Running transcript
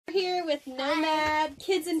with Nomad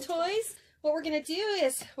Kids and Toys. What we're going to do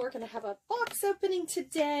is we're going to have a box opening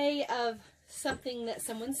today of something that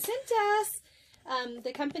someone sent us.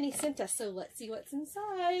 The company sent us, so let's see what's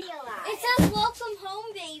inside. It says "Welcome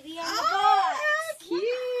Home, Baby" on the box. How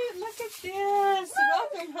cute! Look at this.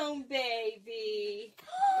 Welcome home, baby.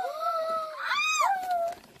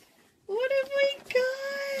 What have we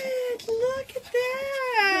got? Look at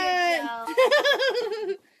that.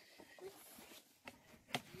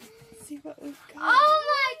 Let's see what we've got. Oh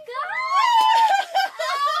my God!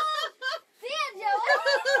 Banjo!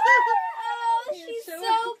 Oh, she's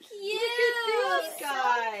so cute. Look at these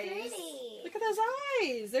guys. So pretty. Look at those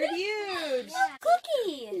eyes. They're huge. Yeah.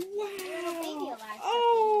 Cookie. Wow.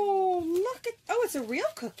 Oh, look at. Oh, it's a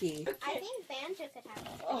real cookie. I think Banjo could have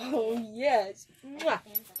it. Oh, yes. Mwah.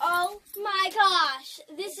 Oh my gosh,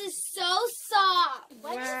 this is so soft.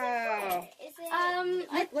 Wow. Is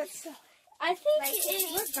it? Let's I think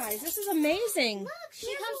it. look, guys. This is amazing.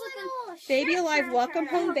 She comes with Baby Alive, welcome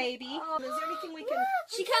home, baby. Is there anything we can?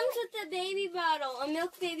 She comes with a baby bottle, a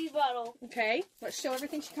milk baby bottle. Okay, let's show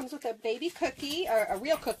everything. She comes with a baby cookie, or a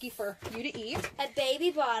real cookie for you to eat. A baby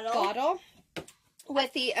bottle.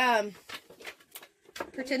 With the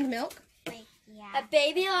pretend milk. A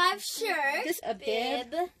Baby Alive shirt. Just a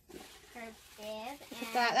bib. Her bib.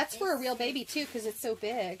 That's for a real baby too, because it's so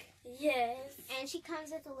big. Yes. And she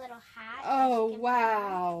comes with a little hat. Oh,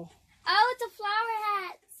 wow. Oh, it's a flower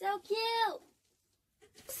hat. So cute.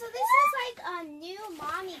 So this is like a new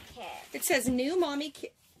mommy kit. It says new mommy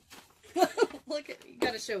kit. Look at, you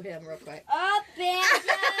gotta show him real quick. Oh, Banjo.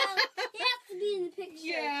 He has to be in the picture.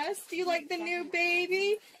 Yes. Do you like the new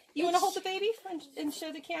baby? You want to hold the baby and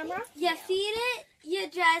show the camera? You feed it, you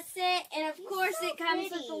dress it, and of course it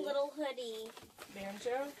comes with a little hoodie.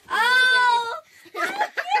 Banjo. Oh! How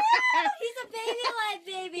cute! He's a Baby Alive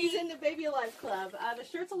baby. He's in the Baby Alive Club. The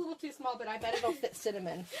shirt's a little too small, but I bet it'll fit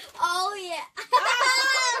Cinnamon. Oh, yeah.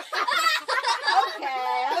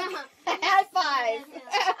 Okay. High five.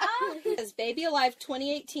 It says Baby Alive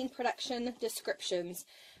 2018 production descriptions.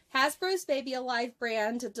 Hasbro's Baby Alive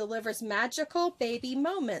brand delivers magical baby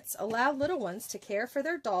moments. Allow little ones to care for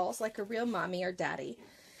their dolls like a real mommy or daddy.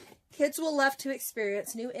 Kids will love to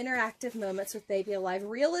experience new interactive moments with Baby Alive.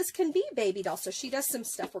 Real as can be baby doll. So she does some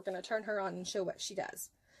stuff. We're going to turn her on and show what she does.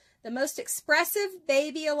 The most expressive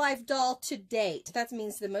Baby Alive doll to date. That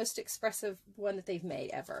means the most expressive one that they've made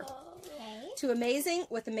ever. Okay.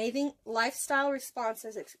 With amazing lifestyle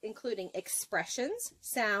responses, including expressions,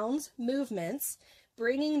 sounds, movements,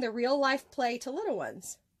 bringing the real-life play to little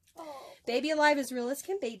ones. Oh. Baby Alive is real as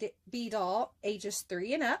can be doll, ages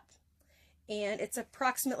 3 and up. And it's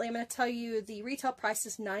approximately, I'm going to tell you, the retail price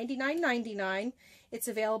is $99.99. It's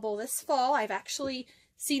available this fall. I've actually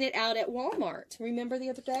seen it out at Walmart. Remember the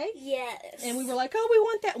other day? Yes. And we were like, oh, we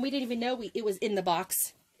want that. And we didn't even know it was in the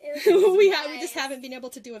box. We just haven't been able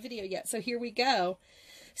to do a video yet. So here we go.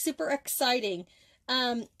 Super exciting.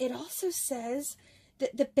 It also says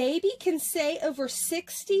that the baby can say over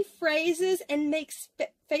 60 phrases and make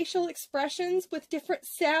facial expressions with different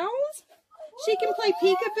sounds. She can play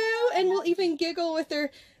peekaboo and will even giggle with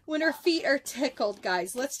her when her feet are tickled,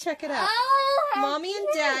 guys. Let's check it out. Mommy and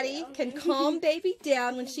Daddy can calm baby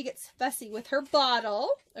down when she gets fussy with her bottle.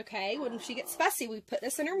 Okay, when she gets fussy, we put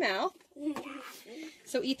this in her mouth.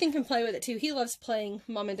 So Ethan can play with it too. He loves playing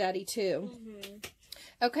Mom and Daddy too.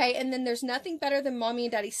 Okay, and then there's nothing better than Mommy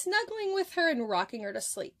and Daddy snuggling with her and rocking her to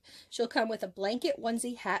sleep. She'll come with a blanket,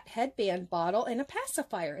 onesie, hat, headband, bottle, and a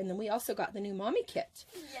pacifier. And then we also got the new Mommy kit.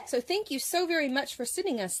 Yes. So thank you so very much for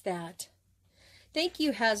sending us that. Thank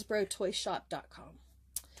you, HasbroToyShop.com.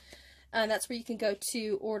 That's where you can go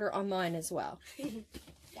to order online as well.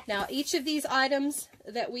 Now, each of these items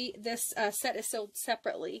that this set is sold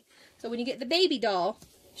separately. So when you get the baby doll,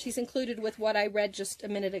 she's included with what I read just a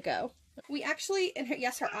minute ago. We actually,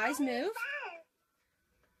 yes, her eyes move.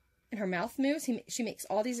 And her mouth moves. She makes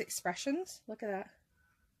all these expressions. Look at that.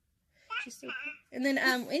 She's so cute. And then,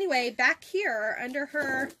 anyway, back here, under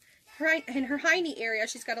in her hiney area,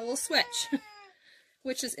 she's got a little switch.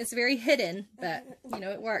 Which it's very hidden, but, you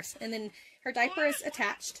know, it works. And then her diaper is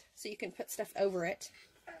attached, so you can put stuff over it.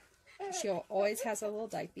 She always has a little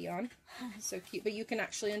diaper on. So cute. But you can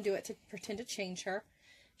actually undo it to pretend to change her.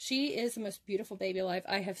 She is the most beautiful Baby Alive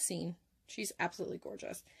I have seen. She's absolutely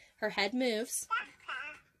gorgeous. Her head moves.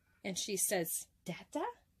 And she says, Dada?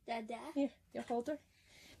 Dada? Yeah, you'll hold her.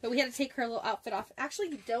 But we had to take her little outfit off. Actually,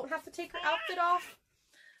 you don't have to take her outfit off.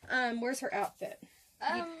 Where's her outfit?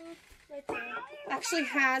 Actually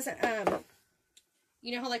has,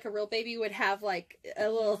 you know how like a real baby would have like a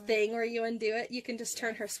little thing where you undo it? You can just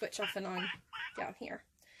turn her switch off and on down here.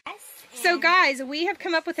 So guys, we have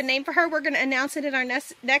come up with a name for her. We're going to announce it in our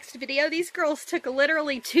next video. These girls took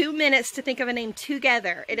literally 2 minutes to think of a name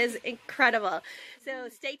together. It is incredible. So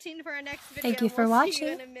stay tuned for our next video. Thank you for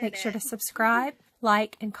watching. Make sure to subscribe,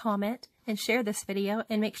 like, and comment, and share this video.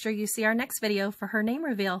 And make sure you see our next video for her name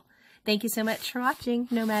reveal. Thank you so much for watching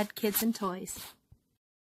Nomad Kids and Toys.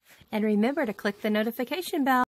 And remember to click the notification bell.